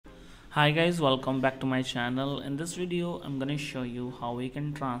Hi guys, welcome back to my channel. In this video I'm gonna show you how we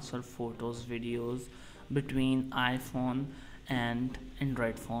can transfer photos, videos between iPhone and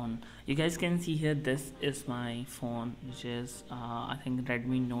Android phone. You guys can see here, this is my phone, which is I think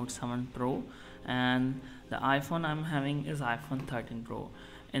Redmi Note 7 Pro, and the iPhone I'm having is iPhone 13 Pro.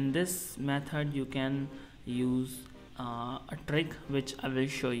 In this method you can use a trick which I will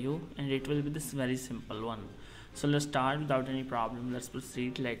show you, and it will be this very simple one. So let's start without any problem. Let's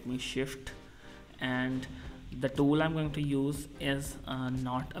proceed. Let me shift, and the tool I'm going to use is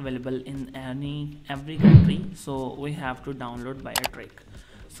not available in every country, so we have to download by a trick.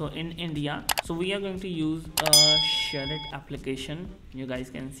 So in India, so we are going to use a Share It application. You guys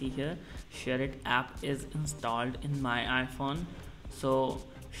can see here, Share It app is installed in my iPhone. So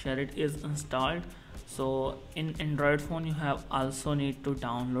Share It is installed. So in Android phone you have also need to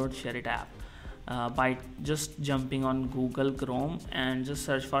download Share It app by just jumping on Google Chrome and just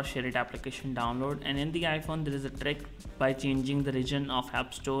search for Share It application, download. And in the iPhone there is a trick by changing the region of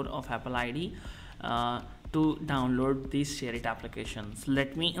App Store of Apple ID to download these Share It applications.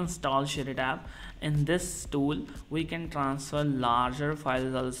 Let me install Share It app. In this tool we can transfer larger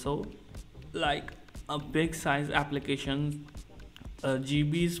files also, like a big size applications,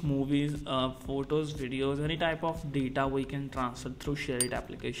 GBs, movies, photos, videos, any type of data we can transfer through Share It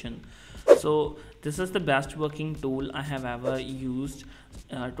application. So this is the best working tool I have ever used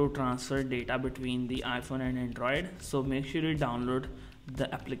to transfer data between the iPhone and Android. So make sure you download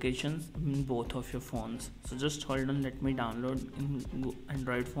the applications in both of your phones. So just hold on, let me download in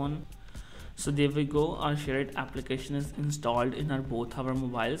Android phone. So there we go, our Share It application is installed in both our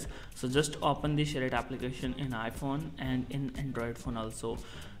mobiles. So just open the Share It application in iPhone and in Android phone also.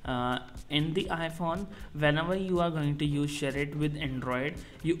 In the iPhone, whenever you are going to use Share It with Android,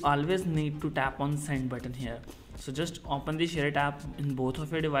 you always need to tap on send button here. So just open the Share It app in both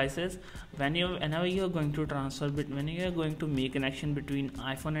of your devices. Whenever you are going to transfer when you are going to make connection between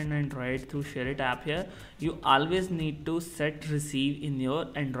iPhone and Android through Share It app here, you always need to set receive in your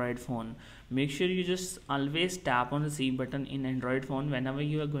Android phone. Make sure you just always tap on receive button in Android phone whenever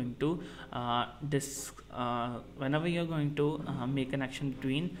you are going to make connection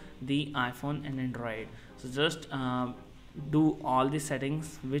between the iPhone and Android. So just do all the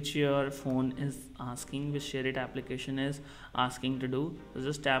settings which your phone is asking, which Share It application is asking to do. So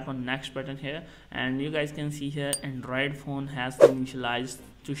just tap on next button here, and you guys can see here Android phone has initialized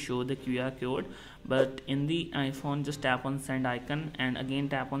to show the QR code, but in the iPhone just tap on send icon and again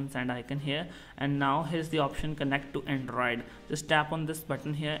tap on send icon here, and now here's the option connect to Android. Just tap on this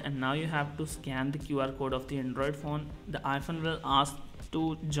button here, and now you have to scan the QR code of the Android phone. The iPhone will ask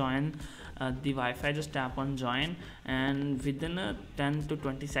to join the Wi-Fi. Just tap on join, and within 10 to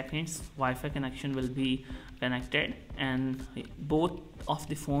 20 seconds Wi-Fi connection will be connected, and both of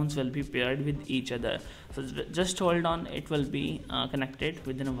the phones will be paired with each other. So just hold on, it will be connected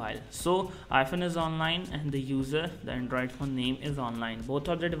within a while. So iPhone is online and the user, the Android phone name, is online. Both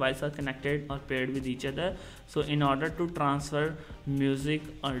of the devices are connected or paired with each other. So in order to transfer music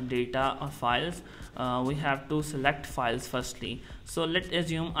or data or files, we have to select files firstly. So let's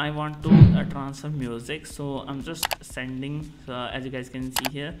assume I want to transfer music. So I'm just sending, as you guys can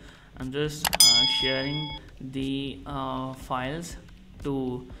see here, I'm just sharing the files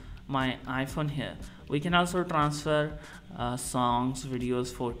to my iPhone here. We can also transfer songs, videos,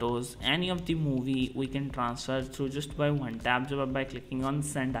 photos, any of the movie we can transfer through just by one tap, just by clicking on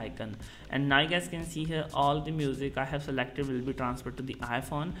send icon. And now you guys can see here all the music I have selected will be transferred to the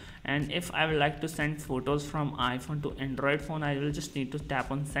iPhone. And if I would like to send photos from iPhone to Android phone, I will just need to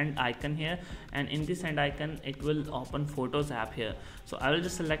tap on send icon here, and in the send icon it will open Photos app here. So I will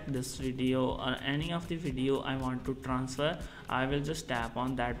just select this video or any of the video I want to transfer. I will just tap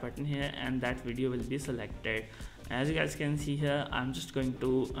on that button here, and that video will be selected. As you guys can see here, I'm just going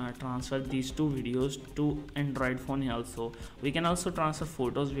to transfer these two videos to Android phone here also. We can also transfer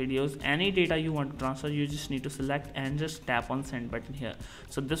photos, videos, any data you want to transfer. You just need to select and just tap on send button here.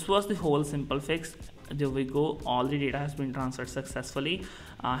 So this was the whole simple fix. There we go, all the data has been transferred successfully.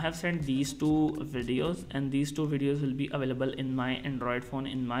 I have sent these two videos, and these two videos will be available in my Android phone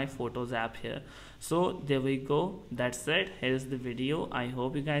in my Photos app here. So there we go, that's it. Here's the video. I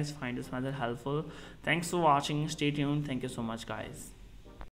hope you guys find this method helpful. Thanks for watching, stay tuned. Thank you so much guys.